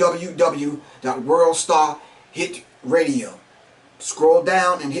www.worldstarhitradio. Scroll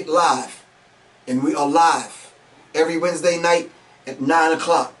down and hit live. And we are live every Wednesday night at 9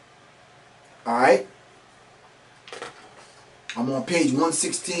 o'clock. Alright? I'm on page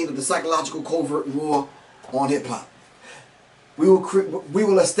 116 of the Psychological Covert War on Hip Hop. We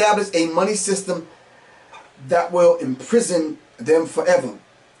will establish a money system that will imprison them forever,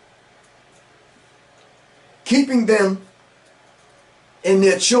 keeping them and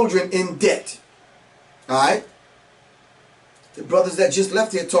their children in debt. Alright? The brothers that just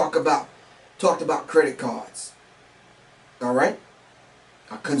left here talked about credit cards. Alright?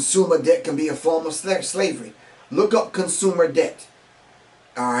 A consumer debt can be a form of slavery. Look up consumer debt.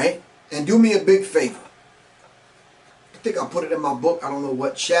 Alright? And do me a big favor. I think I put it in my book. I don't know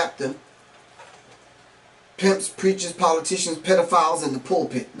what chapter. Pimps, preachers, politicians, pedophiles in the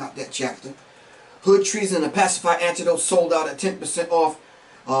pulpit. Not that chapter. Hood treason and pacified antidote sold out at 10% off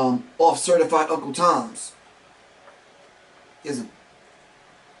certified Uncle Tom's. There's a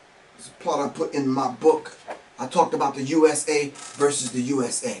part I put in my book. I talked about the USA versus the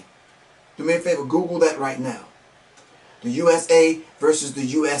USA. Do me a favor, Google that right now. The USA versus the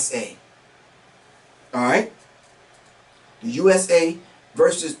USA. Alright? The USA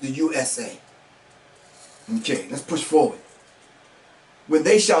versus the USA. Okay, let's push forward. When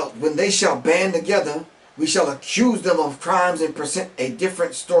they shall band together, we shall accuse them of crimes and present a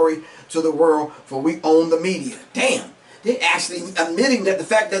different story to the world, for we own the media. Damn, they're actually admitting that the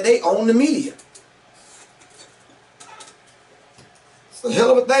fact that they own the media. It's a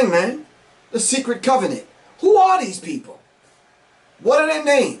hell of a thing, man. The secret covenant. Who are these people? What are their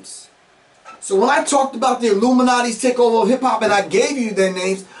names? So when I talked about the Illuminati's takeover of hip-hop and I gave you their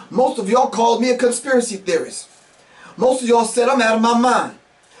names, most of y'all called me a conspiracy theorist. Most of y'all said I'm out of my mind.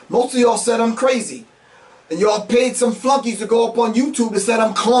 Most of y'all said I'm crazy. And y'all paid some flunkies to go up on YouTube and said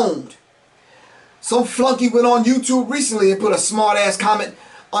I'm cloned. Some flunky went on YouTube recently and put a smart-ass comment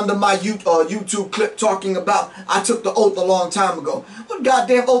under my YouTube clip talking about I took the oath a long time ago. What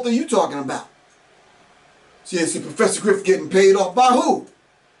goddamn oath are you talking about? See, Professor Griff getting paid off by who?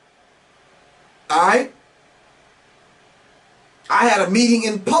 Alright? I had a meeting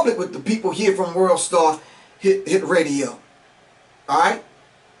in public with the people here from World Star Hit Radio. Alright?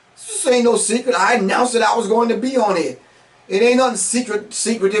 This ain't no secret. I announced that I was going to be on here. It ain't nothing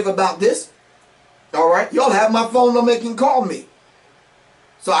secretive about this. Alright? Y'all have my phone number and can call me.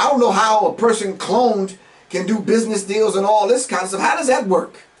 So I don't know how a person cloned can do business deals and all this kind of stuff. How does that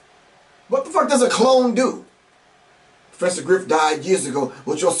work? What the fuck does a clone do? Professor Griff died years ago.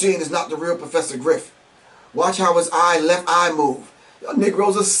 What you're seeing is not the real Professor Griff. Watch how his left eye move. Y'all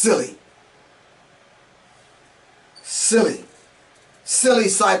Negroes are silly. Silly. Silly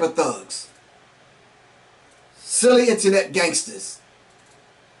cyber thugs. Silly internet gangsters.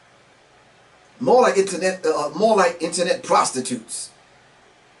 More like internet prostitutes.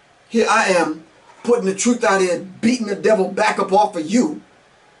 Here I am, putting the truth out here, beating the devil back up off of you,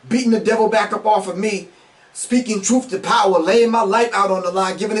 beating the devil back up off of me, speaking truth to power, laying my life out on the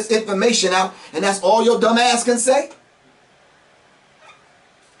line, giving this information out, and that's all your dumb ass can say?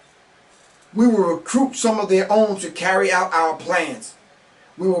 We will recruit some of their own to carry out our plans.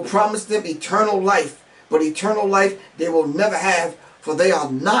 We will promise them eternal life, but eternal life they will never have, for they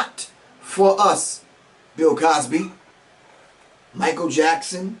are not for us. Bill Cosby, Michael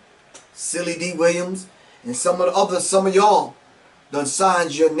Jackson, Silly D. Williams, and some of y'all done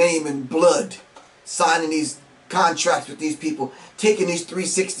signed your name in blood, signing these contracts with these people, taking these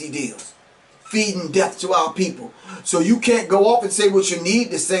 360 deals, feeding death to our people. So you can't go off and say what you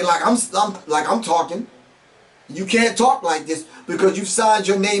need to say like I'm talking. You can't talk like this because you've signed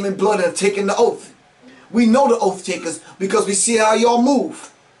your name in blood and have taken the oath. We know the oath takers because we see how y'all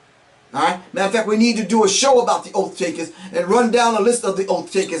move. Alright? Matter of fact, we need to do a show about the oath takers and run down a list of the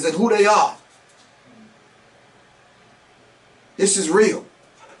oath takers and who they are. This is real.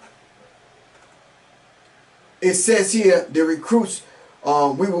 It says here the recruits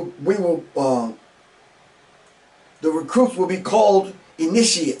the recruits will be called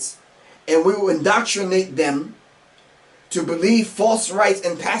initiates, and we will indoctrinate them to believe false rites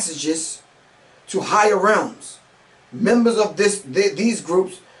and passages to higher realms. Members of these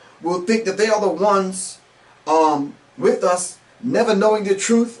groups will think that they are the ones with us, never knowing the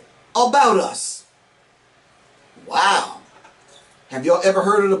truth about us. Wow. Have y'all ever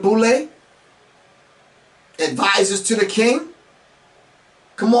heard of the Boule? Advisors to the king?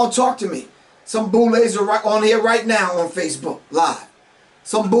 Come on, talk to me. Some Boules are right on here right now on Facebook Live.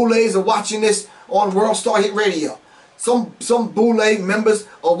 Some Boules are watching this on World Star Hit Radio. Some Boule members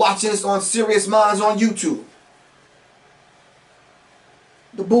are watching this on Sirius Mindz on YouTube.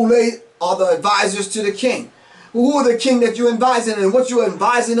 The Boule are the advisors to the king. Who are the king that you're advising and what you're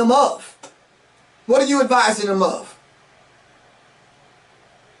advising them of? What are you advising them of?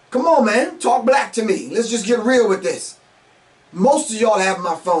 Come on, man. Talk black to me. Let's just get real with this. Most of y'all have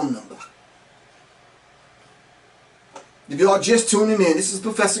my phone number. If y'all just tuning in, this is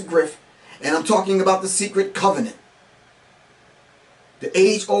Professor Griff, and I'm talking about the secret covenant. The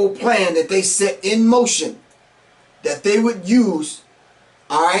age-old plan that they set in motion that they would use,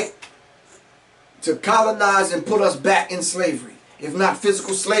 alright, to colonize and put us back in slavery. If not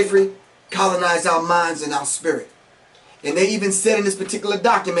physical slavery, colonize our minds and our spirit. And they even said in this particular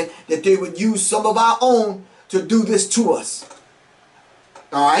document that they would use some of our own to do this to us.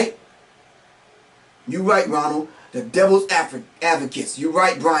 Alright? You right, Ronald. The devil's advocates. You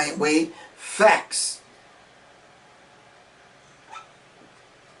right, Brian Wade. Facts.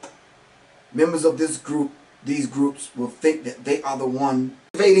 Members of these groups will think that they are the one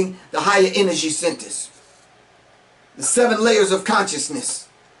activating the higher energy centers. The 7 layers of consciousness.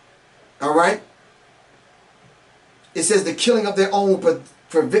 Alright? It says the killing of their own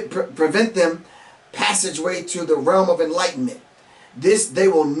prevent them passageway to the realm of enlightenment. This they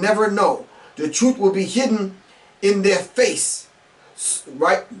will never know. The truth will be hidden in their face.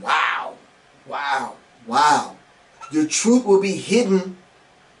 Right? Wow. Wow. Wow. The truth will be hidden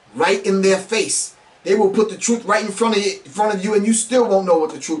right in their face. They will put the truth right in front of you and you still won't know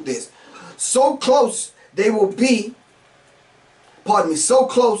what the truth is. So close they will be, pardon me, so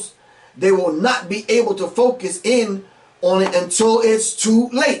close they will not be able to focus in on it until it's too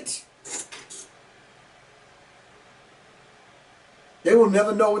late. They will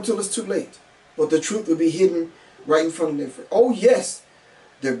never know until it's too late. But the truth will be hidden right in front of their face. Oh yes,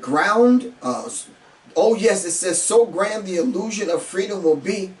 the ground, oh yes, it says so grand the illusion of freedom will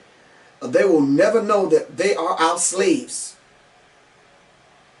be, they will never know that they are our slaves.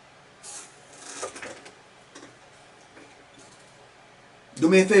 Do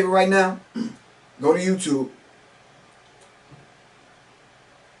me a favor right now. Go to YouTube.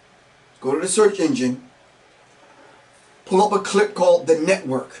 Go to the search engine. Pull up a clip called The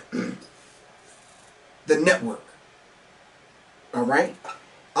Network. The Network. Alright?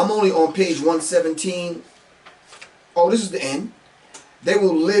 I'm only on page 117. Oh, this is the end. They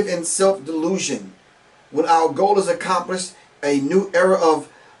will live in self-delusion. When our goal is accomplished, a new era of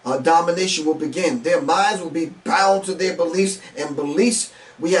domination will begin. Their minds will be bound to their beliefs, and beliefs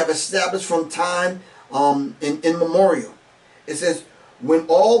we have established from time immemorial. It says, when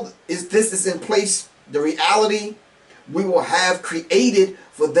all this is in place, the reality we will have created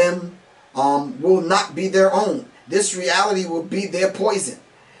for them will not be their own. This reality will be their poison.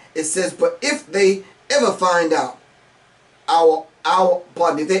 It says, but if they ever find out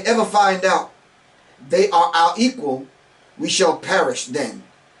if they ever find out they are our equal, we shall perish then.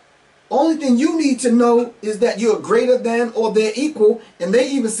 Only thing you need to know is that you're greater than or they're equal, and they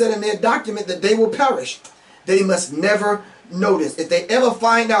even said in their document that they will perish. They must never notice. If they ever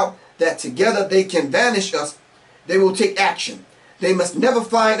find out that together they can vanish us, they will take action. They must never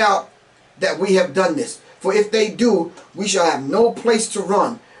find out that we have done this. For if they do, we shall have no place to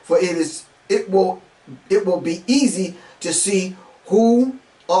run. For it will be easy to see who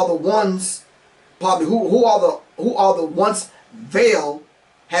are the ones, who are the ones veil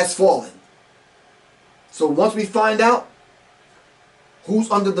has fallen. So once we find out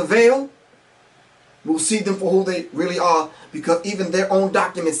who's under the veil, we'll see them for who they really are, because even their own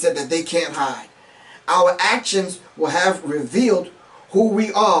document said that they can't hide. Our actions will have revealed who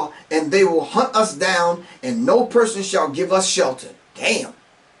we are, and they will hunt us down, and no person shall give us shelter. Damn.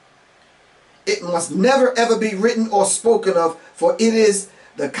 It must never ever be written or spoken of, for it is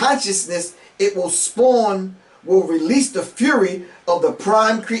the consciousness it will spawn will release the fury of the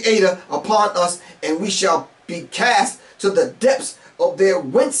prime creator upon us, and we shall be cast to the depths of there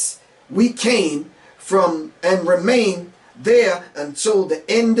whence we came from, and remain there until the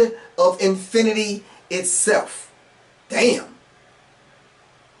end of infinity itself. Damn.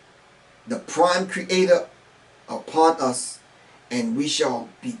 The prime creator upon us, and we shall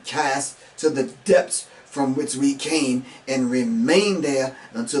be cast to the depths from which we came, and remain there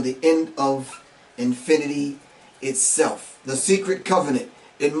until the end of infinity itself. The Secret Covenant,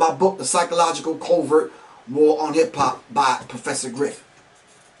 in my book, The Psychological Covert War on Hip Hop by Professor Griff.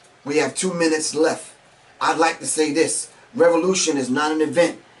 We have 2 minutes left. I'd like to say this: revolution is not an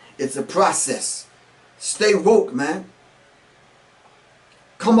event, it's a process. Stay woke, man.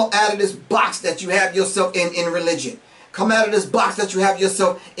 Come up out of this box that you have yourself in religion. Come out of this box that you have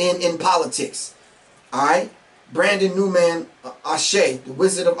yourself in politics. Alright? Brandon Newman, Ashe, the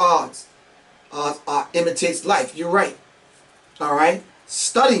Wizard of Oz, imitates life. You're right. Alright?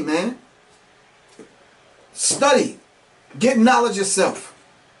 Study, man. Study. Get knowledge yourself.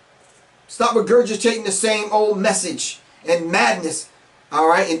 Stop regurgitating the same old message and madness.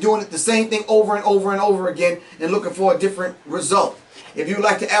 Alright? And doing it the same thing over and over and over again and looking for a different result. If you'd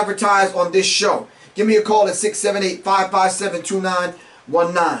like to advertise on this show, give me a call at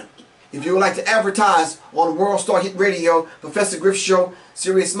 678-557-2919. If you would like to advertise on World Star Hit Radio, Professor Griff Show,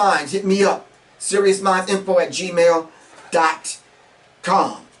 Sirius Mindz, hit me up.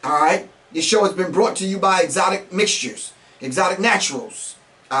 SiriousMindsinfo@gmail.com. Alright? This show has been brought to you by Exotic Mixtures, Exotic Naturals.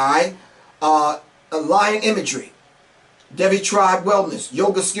 Alright? Lion Imagery, Devi Tribe Wellness,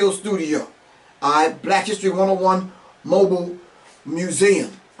 Yoga Skill Studio. Alright? Black History 101 Mobile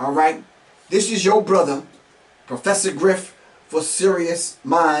Museum. Alright? This is your brother, Professor Griff, for Sirius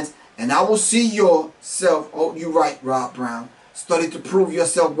Mindz. And I will see yourself. Oh, you right, Rob Brown. Study to prove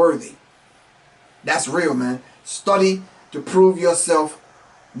yourself worthy. That's real, man. Study to prove yourself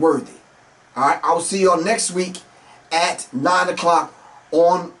worthy. Alright, I will see y'all next week at 9 o'clock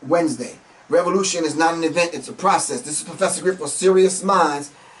on Wednesday. Revolution is not an event, it's a process. This is Professor Griff for Sirius Mindz,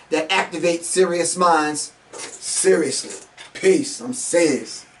 that activates Sirius Mindz seriously. Peace. I'm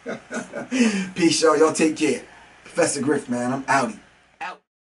serious. Peace, y'all. Y'all take care. Professor Griff, man. I'm outie.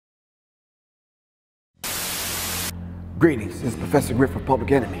 Greetings, this is Professor Griff of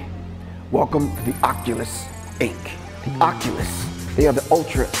Public Enemy. Welcome to the Oculus Inc. The Oculus, they are the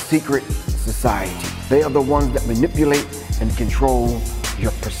ultra secret society. They are the ones that manipulate and control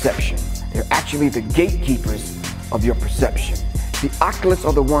your perception. They're actually the gatekeepers of your perception. The Oculus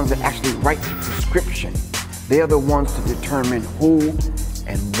are the ones that actually write the prescription. They are the ones to determine who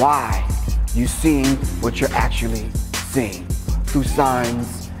and why you're seeing what you're actually seeing through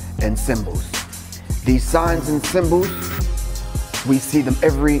signs and symbols. These signs and symbols, we see them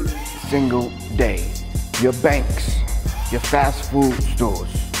every single day. Your banks, your fast food stores,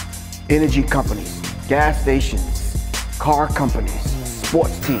 energy companies, gas stations, car companies,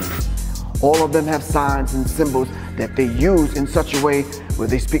 sports teams, all of them have signs and symbols that they use in such a way where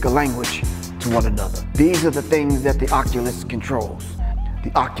they speak a language to one another. These are the things that the Oculus controls.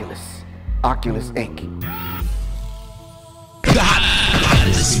 The Oculus Inc. The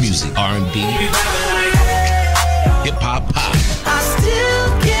hottest music, R&B, hip hop, pop, I still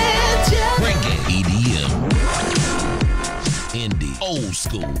get you. reggae, EDM, indie, old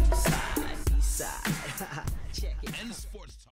school.